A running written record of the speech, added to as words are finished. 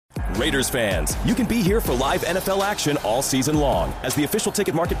Raiders fans, you can be here for live NFL action all season long. As the official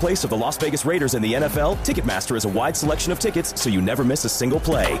ticket marketplace of the Las Vegas Raiders and the NFL, Ticketmaster is a wide selection of tickets so you never miss a single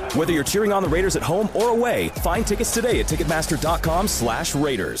play. Whether you're cheering on the Raiders at home or away, find tickets today at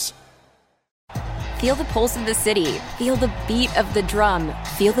Ticketmaster.com/Raiders. Feel the pulse of the city. Feel the beat of the drum.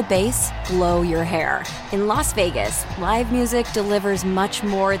 Feel the bass blow your hair. In Las Vegas, live music delivers much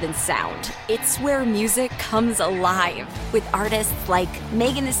more than sound. It's where music comes alive. With artists like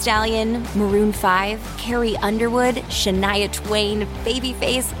Megan Thee Stallion, Maroon 5, Carrie Underwood, Shania Twain,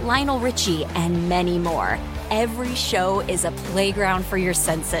 Babyface, Lionel Richie, and many more. Every show is a playground for your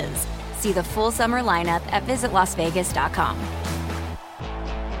senses. See the full summer lineup at visitlasvegas.com.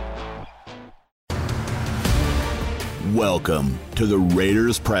 Welcome to the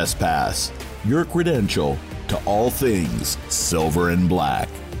Raiders Press Pass, your credential to all things silver and black.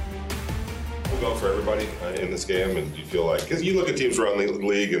 We'll go for everybody in this game, and you feel like, because you look at teams around the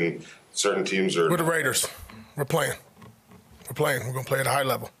league, and certain teams are. We're the Raiders. We're playing. We're going to play at a high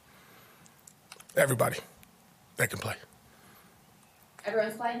level. Everybody, they can play.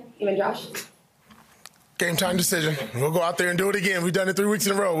 Everyone's playing, even Josh. Game time decision. We'll go out there and do it again. We've done it 3 weeks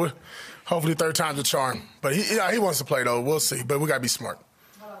in a row. Hopefully third time's a charm. But he wants to play, though. We'll see. But we got to be smart.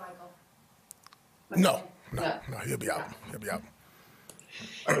 How about Michael? No, he'll be out.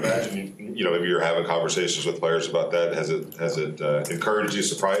 I would imagine, maybe you're having conversations with players about that. Has it encouraged you,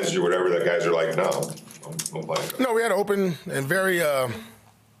 surprised you, whatever, that guys are like, no, I'm playing? No, we had an open and very stern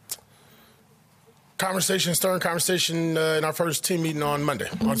conversation in our first team meeting on Wednesday.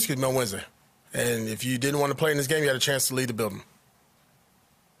 And if you didn't want to play in this game, you had a chance to leave the building.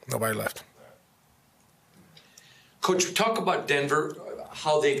 Nobody left. Coach, talk about Denver,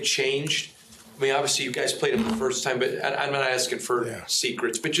 how they've changed. I mean, obviously you guys played them the first time, but I'm not asking for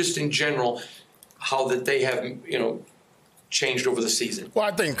secrets, but just in general, how that they have, changed over the season. Well,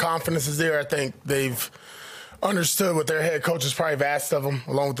 I think confidence is there. I think they've understood what their head coach has probably asked of them,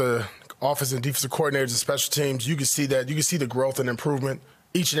 along with the offensive and defensive coordinators and special teams. You can see that. You can see the growth and improvement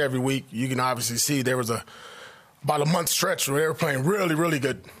each and every week. You can obviously see there was about a month stretch where they were playing really, really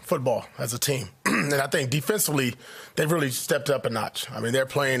good football as a team. And I think defensively, they've really stepped up a notch. I mean, they're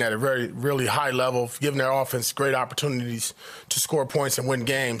playing at a very, really high level, giving their offense great opportunities to score points and win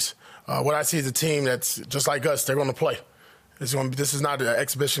games. What I see is a team that's just like us. They're going to play. This is not an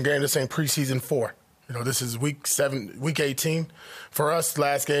exhibition game. This ain't preseason 4. This is week 18. For us,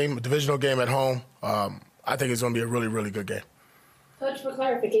 last game, a divisional game at home. I think it's going to be a really, really good game. Coach, for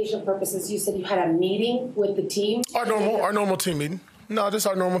clarification purposes, you said you had a meeting with the team? Our normal team meeting. No, just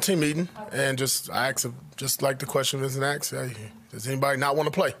our normal team meeting. Okay. And I asked them, just like the question was asked, does anybody not want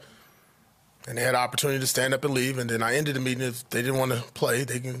to play? And they had an opportunity to stand up and leave, and then I ended the meeting. If they didn't want to play,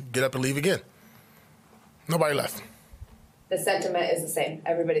 they can get up and leave again. Nobody left. The sentiment is the same.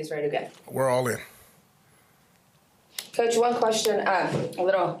 Everybody's ready to go. We're all in. Coach, one question, a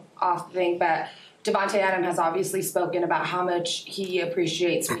little off thing, but Devontae Adams has obviously spoken about how much he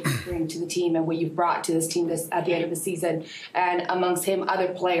appreciates what you bring to the team and what you've brought to this team at the end of the season. And amongst him, other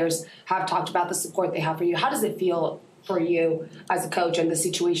players have talked about the support they have for you. How does it feel for you as a coach and the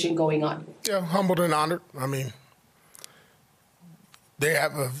situation going on? Yeah, humbled and honored. I mean, they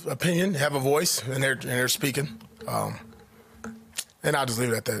have an opinion, have a voice, and they're speaking. And I'll just leave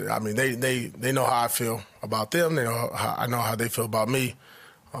it at that. I mean, they know how I feel about them. I know how they feel about me.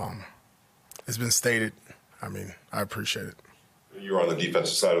 It's been stated. I mean, I appreciate it. You were on the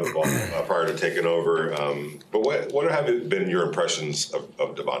defensive side of the ball prior to taking over. But what have been your impressions of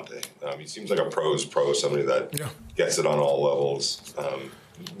Devontae? He seems like a pro's pro, somebody that gets it on all levels.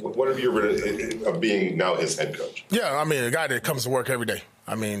 What have you read of being now his head coach? Yeah, I mean, a guy that comes to work every day.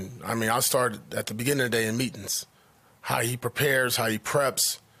 I mean, I started at the beginning of the day in meetings, how he prepares, how he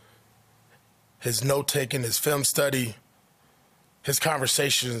preps, his note-taking, his film study, his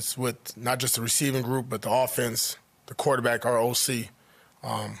conversations with not just the receiving group, but the offense, the quarterback, our OC.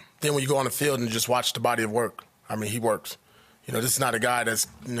 Then when you go on the field and just watch the body of work, I mean, he works. This is not a guy that's,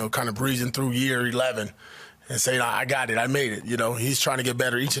 kind of breezing through year 11 and saying, I got it, I made it. He's trying to get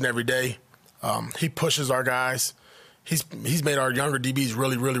better each and every day. He pushes our guys. He's made our younger DBs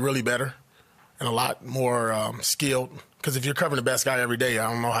really, really, really better and a lot more skilled. Because if you're covering the best guy every day,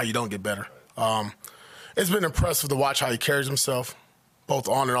 I don't know how you don't get better. It's been impressive to watch how he carries himself, both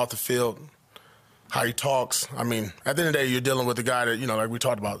on and off the field, how he talks. I mean, at the end of the day, you're dealing with a guy that, like we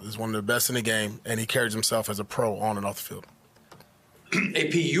talked about, is one of the best in the game, and he carries himself as a pro on and off the field.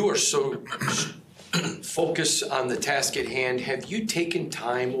 AP, you are so focused on the task at hand. Have you taken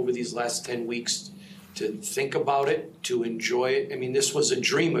time over these last 10 weeks to think about it, to enjoy it? I mean, this was a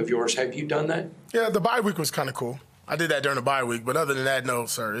dream of yours. Have you done that? Yeah, the bye week was kind of cool. I did that during the bye week, but other than that, no,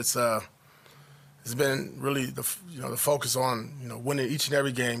 sir. It's been really the focus on winning each and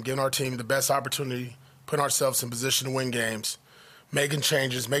every game, giving our team the best opportunity, putting ourselves in position to win games, making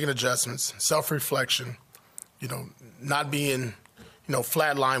changes, making adjustments, self-reflection, not being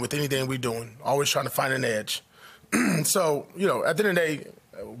flatline with anything we're doing, always trying to find an edge. So, at the end of the day,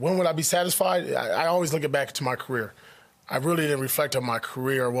 when would I be satisfied? I always look back to my career. I really didn't reflect on my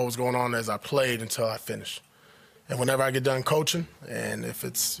career or what was going on as I played until I finished. And whenever I get done coaching, and if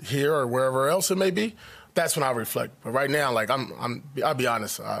it's here or wherever else it may be, that's when I reflect. But right now, I'll be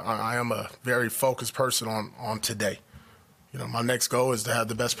honest, I am a very focused person on today. My next goal is to have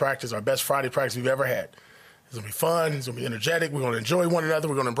the best practice, our best Friday practice we've ever had. It's going to be fun. It's going to be energetic. We're going to enjoy one another.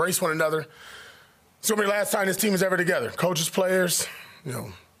 We're going to embrace one another. It's going to be the last time this team is ever together. Coaches, players,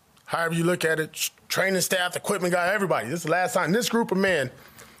 however you look at it, training staff, equipment guy, everybody. This is the last time this group of men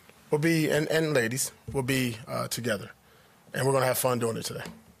will be, and ladies, will be together. And we're going to have fun doing it today.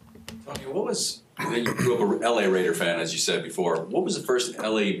 Okay, you grew up a LA Raider fan, as you said before. What was the first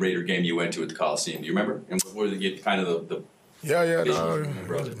LA Raider game you went to at the Coliseum? Do you remember? And what were kind of the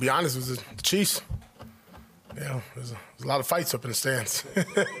to be honest, it was the Chiefs. Yeah, there's a lot of fights up in the stands.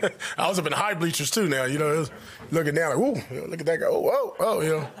 I was up in the high bleachers, too, now. It was looking down like, ooh, look at that guy. Oh,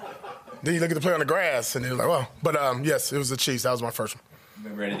 whoa. Then you look at the play on the grass, and you're like, well. But, yes, it was the Chiefs. That was my first one.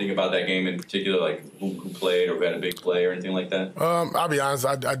 Remember anything about that game in particular, like who played or who had a big play or anything like that? I'll be honest,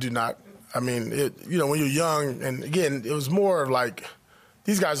 I do not. I mean, when you're young, and again, it was more of like,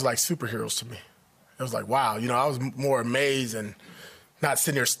 these guys are like superheroes to me. It was like, wow, I was more amazed and not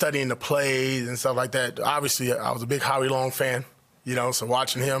sitting there studying the plays and stuff like that. Obviously, I was a big Howie Long fan, so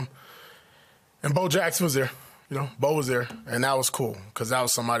watching him. And Bo Jackson was there. Bo was there, and that was cool because that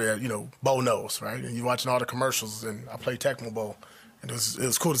was somebody that, Bo knows, right? And you're watching all the commercials, and I played Tecmo Bowl. And it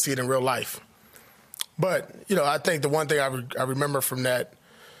was cool to see it in real life. But, I think the one thing I remember from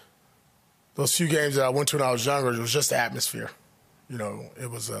those few games that I went to when I was younger, it was just the atmosphere. It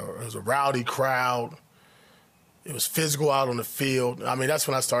was a rowdy crowd. It was physical out on the field. I mean, that's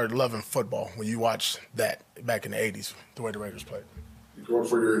when I started loving football, when you watched that back in the 80s, the way the Raiders played. You're going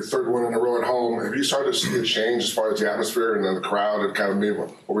for your third win in a row at home. Have you started to see a change as far as the atmosphere and then the crowd and kind of maybe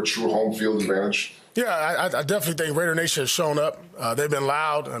over true home field advantage? Yeah, I definitely think Raider Nation has shown up. They've been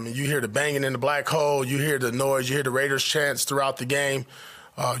loud. I mean, you hear the banging in the black hole. You hear the noise. You hear the Raiders chants throughout the game.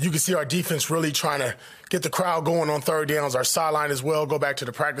 You can see our defense really trying to get the crowd going on third downs. Our sideline as well. Go back to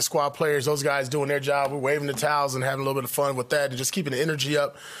the practice squad players. Those guys doing their job. We're waving the towels and having a little bit of fun with that and just keeping the energy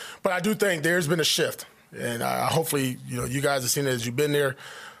up. But I do think there's been a shift. And hopefully, you guys have seen it as you've been there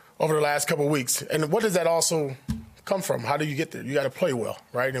over the last couple of weeks. And what does that also come from? How do you get there? You got to play well,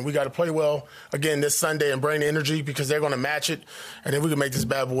 right? And we got to play well again this Sunday and bring the energy because they're going to match it. And then we can make this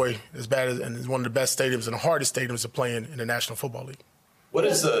bad boy as bad as, and it's one of the best stadiums and the hardest stadiums to play in the National Football League. What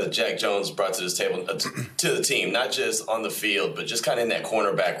has Jack Jones brought to this table, to the team, not just on the field, but just kind of in that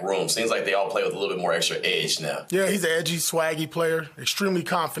cornerback room? Seems like they all play with a little bit more extra edge now. Yeah, he's an edgy, swaggy player, extremely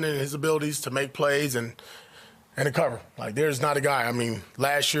confident in his abilities to make plays and to cover. Like, there's not a guy. I mean,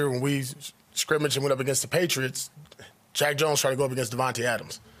 last year when we scrimmaged and went up against the Patriots, Jack Jones tried to go up against Devontae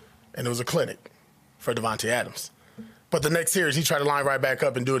Adams, and it was a clinic for Devontae Adams. But the next series, he tried to line right back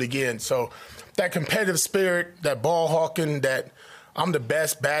up and do it again. So that competitive spirit, that ball hawking, that I'm the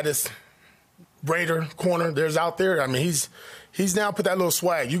best, baddest Raider corner there's out there. I mean, he's now put that little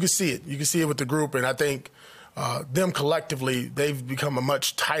swag. You can see it. You can see it with the group, and I think them collectively, they've become a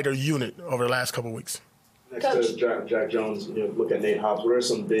much tighter unit over the last couple of weeks. Next to Jack Jones, look at Nate Hobbs. What are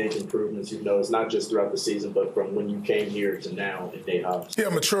some big improvements you've noticed, not just throughout the season, but from when you came here to now in Nate Hobbs? Yeah,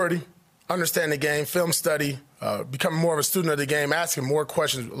 maturity, understand the game, film study, becoming more of a student of the game, asking more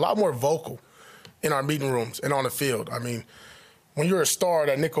questions, a lot more vocal in our meeting rooms and on the field. I mean, when you're a star,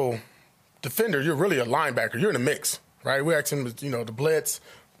 that nickel defender, you're really a linebacker. You're in the mix, right? We ask him, the blitz,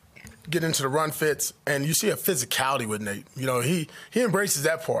 get into the run fits, and you see a physicality with Nate. He embraces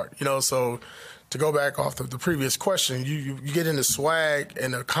that part, so to go back off the previous question, you get into swag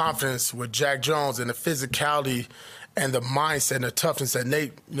and the confidence with Jack Jones and the physicality and the mindset and the toughness that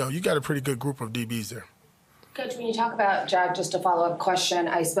Nate, you got a pretty good group of DBs there. Coach, when you talk about Jack, just a follow-up question,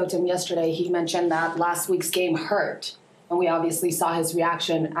 I spoke to him yesterday. He mentioned that last week's game hurt, and we obviously saw his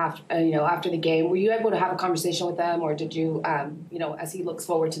reaction after the game. Were you able to have a conversation with him, or did you, as he looks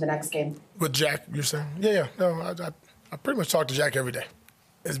forward to the next game? With Jack, you're saying? Yeah. No, I pretty much talk to Jack every day.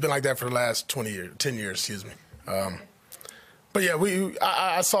 It's been like that for the last 10 years, But yeah,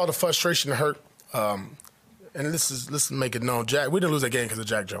 I saw the frustration, the hurt, and let's make it known. Jack, we didn't lose that game because of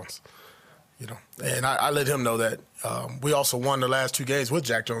Jack Jones, and I let him know that. We also won the last two games with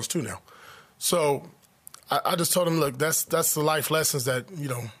Jack Jones too now. So I just told him, look, that's the life lessons that,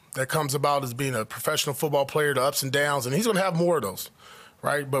 that comes about as being a professional football player, the ups and downs, and he's going to have more of those,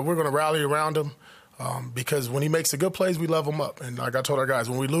 right? But we're going to rally around him because when he makes the good plays, we love him up. And like I told our guys,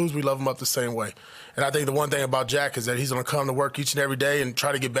 when we lose, we love him up the same way. And I think the one thing about Jack is that he's going to come to work each and every day and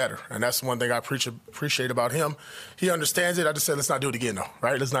try to get better. And that's the one thing I appreciate about him. He understands it. I just said, let's not do it again, though,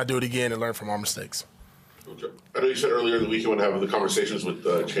 right? Let's not do it again and learn from our mistakes. Okay. I know you said earlier in the week you want to have the conversations with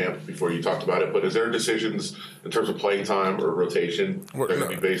Champ before you talked about it, but is there decisions in terms of playing time or rotation that can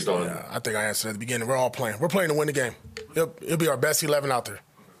be based on? Yeah, I think I answered at the beginning. We're all playing. We're playing to win the game. It'll be our best 11 out there.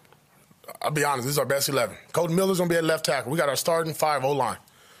 I'll be honest, this is our best 11. Colton Miller's going to be at left tackle. We got our starting 5 O-line.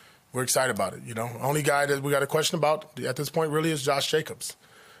 We're excited about it, Only guy that we got a question about at this point really is Josh Jacobs.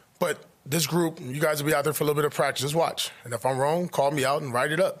 But this group, you guys will be out there for a little bit of practice. Just watch. And if I'm wrong, call me out and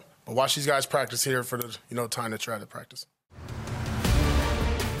write it up. But watch these guys practice here for the time to try to practice.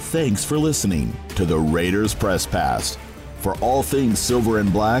 Thanks for listening to the Raiders Press Pass. For all things silver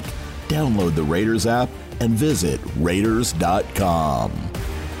and black, download the Raiders app and visit Raiders.com.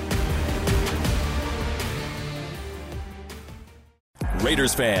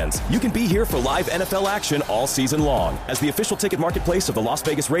 Raiders fans, you can be here for live NFL action all season long. As the official ticket marketplace of the Las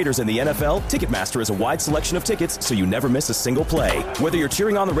Vegas Raiders and the NFL, Ticketmaster has a wide selection of tickets so you never miss a single play. Whether you're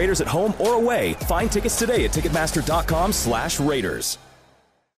cheering on the Raiders at home or away, find tickets today at Ticketmaster.com/Raiders.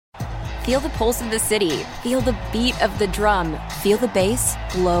 Feel the pulse of the city. Feel the beat of the drum. Feel the bass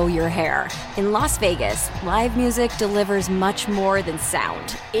blow your hair. In Las Vegas, live music delivers much more than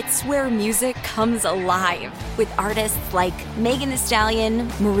sound. It's where music comes alive. With artists like Megan Thee Stallion,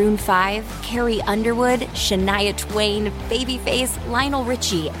 Maroon 5, Carrie Underwood, Shania Twain, Babyface, Lionel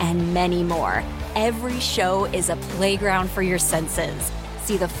Richie, and many more. Every show is a playground for your senses.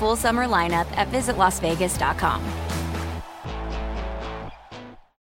 See the full summer lineup at visitlasvegas.com.